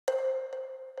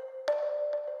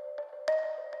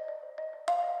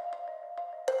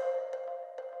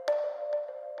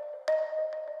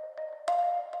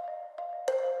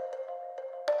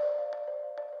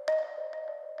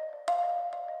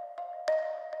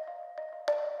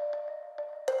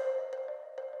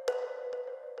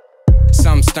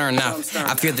I'm stern enough.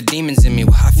 I feel the demons in me.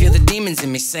 I feel the demons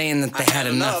in me saying that they had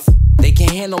enough. They can't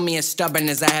handle me as stubborn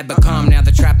as I had become. Now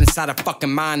they're trapped inside a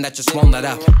fucking mind that just won't let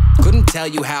up. Couldn't tell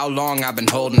you how long I've been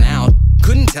holding out.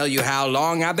 Couldn't tell you how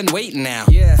long I've been waiting now.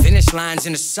 Finish lines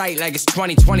in the sight like it's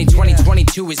 2020.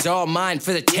 2022 is all mine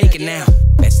for the taking now.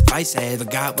 Best advice I ever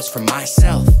got was from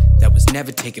myself. That was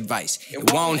never take advice,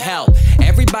 it won't help.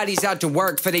 Everybody's out to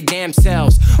work for their damn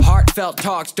selves. Heartfelt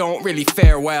talks don't really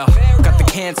fare well. Got the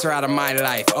cancer out of my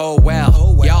life, oh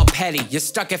well. Y'all petty, you're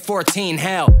stuck at 14,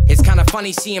 hell. It's kinda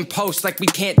funny seeing posts like we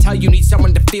can't tell you need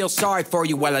someone to feel sorry for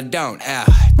you. Well, I don't.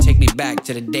 Take me back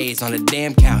to the days on the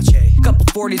damn couch. Couple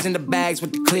 40s in the bags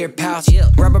with the clear pouch.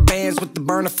 Rubber bands with the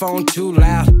burner phone too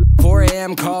loud. 4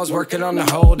 a.m. calls working on the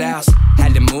holdouts.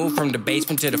 Had to move from the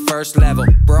basement to the first level.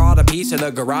 Brought a piece of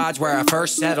the garage where I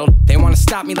first settled. They wanna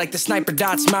stop me like the sniper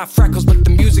dots my freckles, but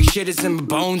the music shit is in my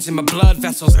bones and my blood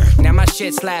vessels. Now my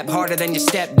shit slap harder than your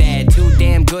stepdad. Too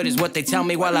damn good is what they tell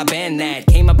me while I been that.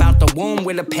 Came about the womb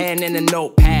with a pen and a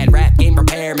notepad. Rap game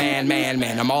repair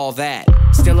man, I'm all that.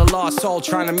 Still a lost soul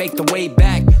trying to make the way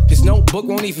back. This notebook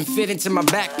won't even fit into my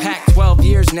backpack. 12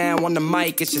 years now on the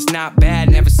mic, it's just not bad.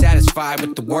 Never satisfied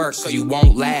with the work, so you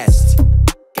won't last.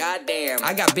 Goddamn,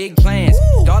 I got big plans.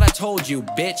 Thought I told you,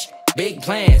 bitch, big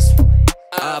plans.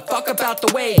 Fuck about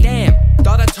the way, damn.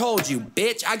 Thought I told you,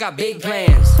 bitch, I got big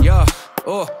plans. Yo,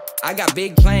 I got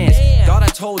big plans. Thought I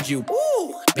told you,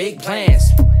 big plans.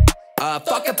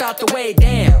 Fuck about the way,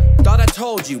 damn. Thought I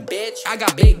told you, bitch, I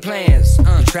got big plans.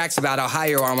 Your tracks about how high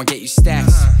you are won't get you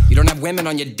stacks. You don't have women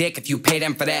on your dick if you pay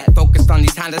them for that. Focused on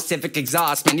these Honda Civic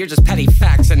exhausts, man, you're just petty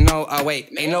facts. And no, wait,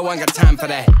 ain't no one got time for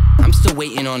that. I'm still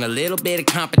waiting on a little bit of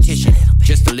competition.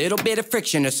 Just a little bit of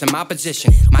friction or some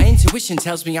opposition. My intuition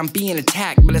tells me I'm being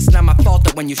attacked, but it's not my fault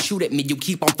that when you shoot at me, you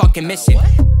keep on fucking missing.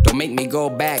 Don't make me go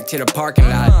back to the parking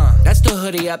lot. That's the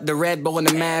hoodie up, the Red Bull and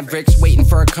the Mavericks. Waiting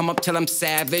for a come up till I'm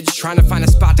savage. Trying to find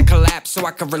a spot to collapse so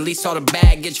I can release all the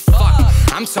baggage. Fuck,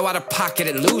 I'm so out of pocket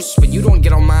and loose. But you don't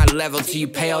get on my level till you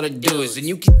pay all the dues. And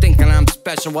you keep thinking I'm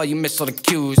special while you miss all the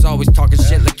cues. Always talking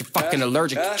shit like you're fucking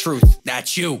allergic to truth.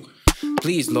 That's you.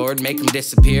 Please, Lord, make them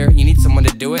disappear. You need someone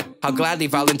to do it? I'll gladly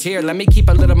volunteer. Let me keep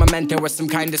a little memento or some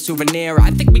kind of souvenir.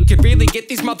 I think we could really get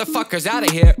these motherfuckers out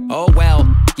of here. Oh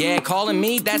well, yeah, calling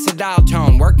me, that's a dial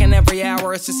tone. Working every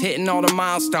hour, it's just hitting all the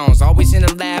milestones. Always in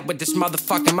the lab with this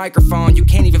motherfucking microphone. You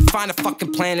can't even find a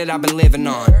fucking planet I've been living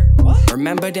on.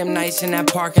 Remember them nights in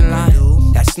that parking lot?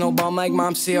 That snowball like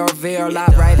mom CRV a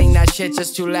lot. Writing that shit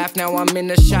just to laugh. Now I'm in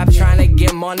the shop trying to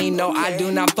get money. No, I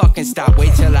do not fucking stop.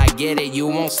 Wait till I get it, you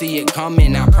won't see it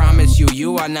coming. I promise you,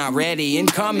 you are not ready.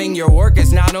 Incoming, your work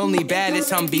is not only bad,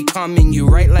 it's unbecoming. You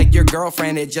write like your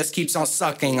girlfriend, it just keeps on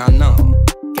sucking, I know.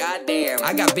 Goddamn,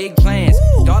 I got big plans.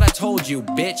 Thought I told you,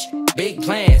 bitch, big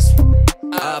plans.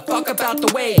 Fuck about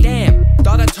the way, damn.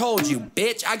 Thought I told you,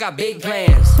 bitch, I got big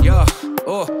plans. Yo,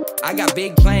 I got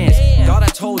big plans. Thought I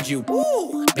told you,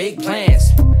 big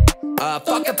plans.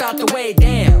 Fuck about the way,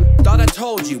 damn. Thought I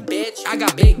told you, bitch, I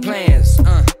got big plans.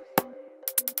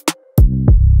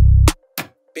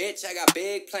 Bitch, I got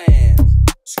big plans.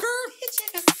 Skirt, bitch,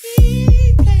 I got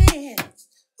big plans.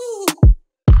 Ooh.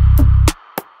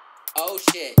 Oh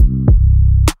shit.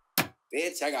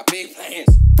 Bitch, I got big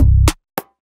plans.